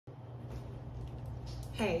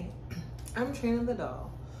Hey, I'm Trina the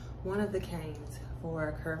doll, one of the canes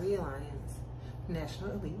for Curvy Alliance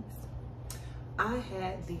National Elites. I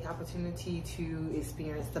had the opportunity to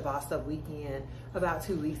experience the Boss Up weekend about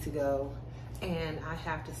 2 weeks ago, and I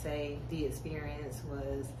have to say the experience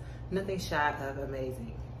was nothing shy of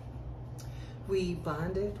amazing. We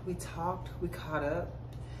bonded, we talked, we caught up.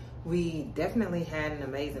 We definitely had an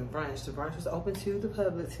amazing brunch. The brunch was open to the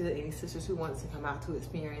public, to any sisters who want to come out to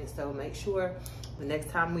experience. So make sure the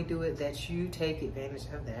next time we do it that you take advantage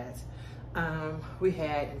of that. We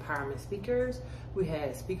had empowerment speakers. We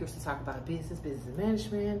had speakers to talk about business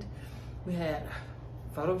management. We had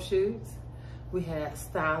photo shoots. We had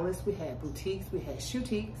stylists. We had boutiques. We had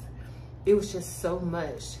shoutiques. It was just so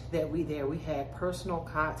much that we had personal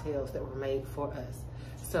cocktails that were made for us.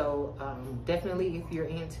 So definitely if you're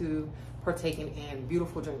into partaking in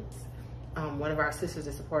beautiful drinks. One of our sisters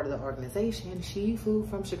that's a part of the organization, she flew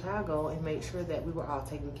from Chicago and made sure that we were all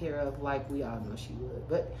taken care of like we all know she would.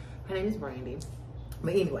 But her name is Brandy.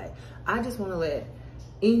 But anyway, I just want to let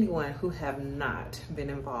anyone who have not been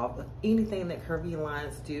involved with anything that Curvy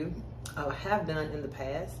Alliance do or have done in the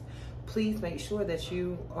past, please make sure that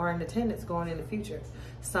you are in attendance going in the future.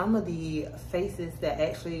 Some of the faces that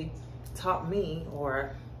actually taught me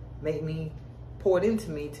or made me, poured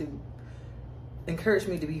into me to encourage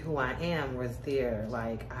me to be who I am was there.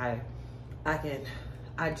 Like I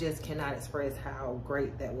just cannot express how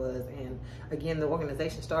great that was. And again, the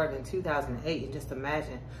organization started in 2008, and just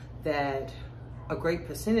imagine that a great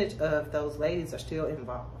percentage of those ladies are still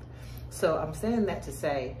involved. So I'm saying that to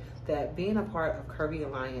say that being a part of Curvy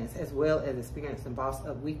Alliance as well as experiencing Boss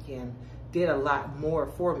Up Weekend did a lot more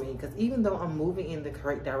for me, because even though I'm moving in the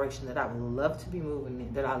correct direction that I would love to be moving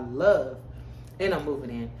in, that I love and I'm moving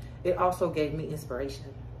in, it also gave me inspiration.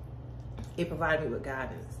 It provided me with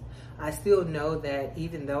guidance. I still know that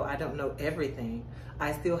even though I don't know everything,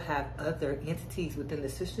 I still have other entities within the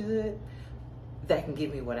sisterhood that can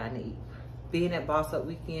give me what I need. Being at Boss Up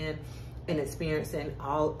Weekend and experiencing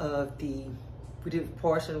all of the, we did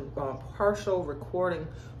partial recording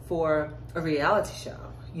for a reality show.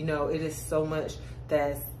 You know, it is so much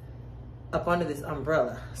that's up under this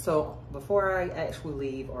umbrella. So before I actually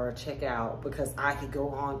leave or check out, because I could go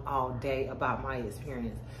on all day about my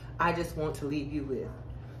experience, I just want to leave you with,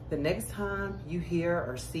 the next time you hear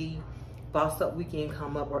or see Boss Up Weekend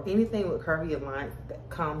come up or anything with Curvy Alliance that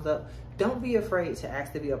comes up, don't be afraid to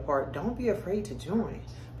ask to be a part. Don't be afraid to join,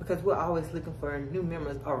 because we're always looking for new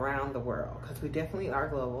members around the world, because we definitely are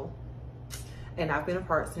global. And I've been a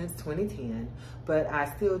part since 2010, but I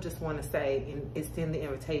still just want to say and extend the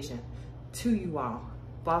invitation to you all.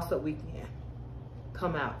 Boss Up Weekend.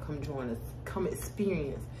 Come out, come join us, come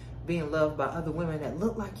experience being loved by other women that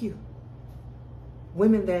look like you.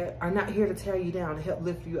 Women that are not here to tear you down, to help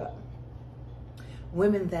lift you up.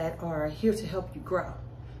 Women that are here to help you grow.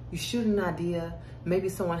 You shoot an idea, maybe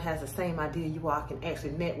someone has the same idea, you all can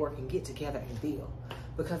actually network and get together and build.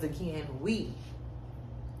 Because again, we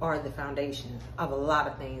are the foundation of a lot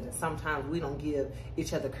of things, and sometimes we don't give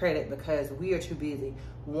each other credit because we are too busy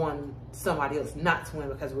wanting somebody else not to win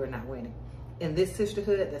because we're not winning. In this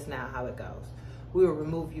sisterhood, that's not how it goes. We will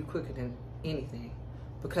remove you quicker than anything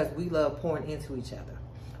because we love pouring into each other.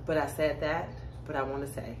 But I said that, but I want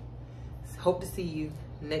to say, hope to see you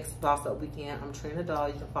next Boss Up Weekend. I'm Trina Doll.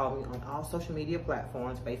 You can follow me on all social media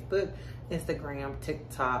platforms, Facebook, Instagram,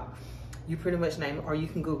 TikTok. You pretty much name it, or you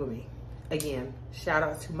can Google me. Again, shout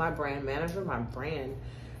out to my brand manager, my brand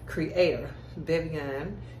creator,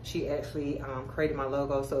 Vivian. She actually created my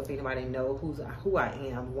logo. So if anybody knows who I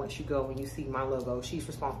am, once you go and you see my logo, she's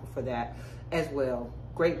responsible for that as well.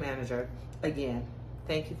 Great manager. Again,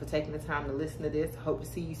 thank you for taking the time to listen to this. Hope to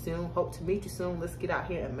see you soon. Hope to meet you soon. Let's get out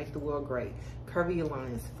here and make the world great. Curvy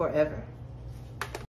Alliance forever.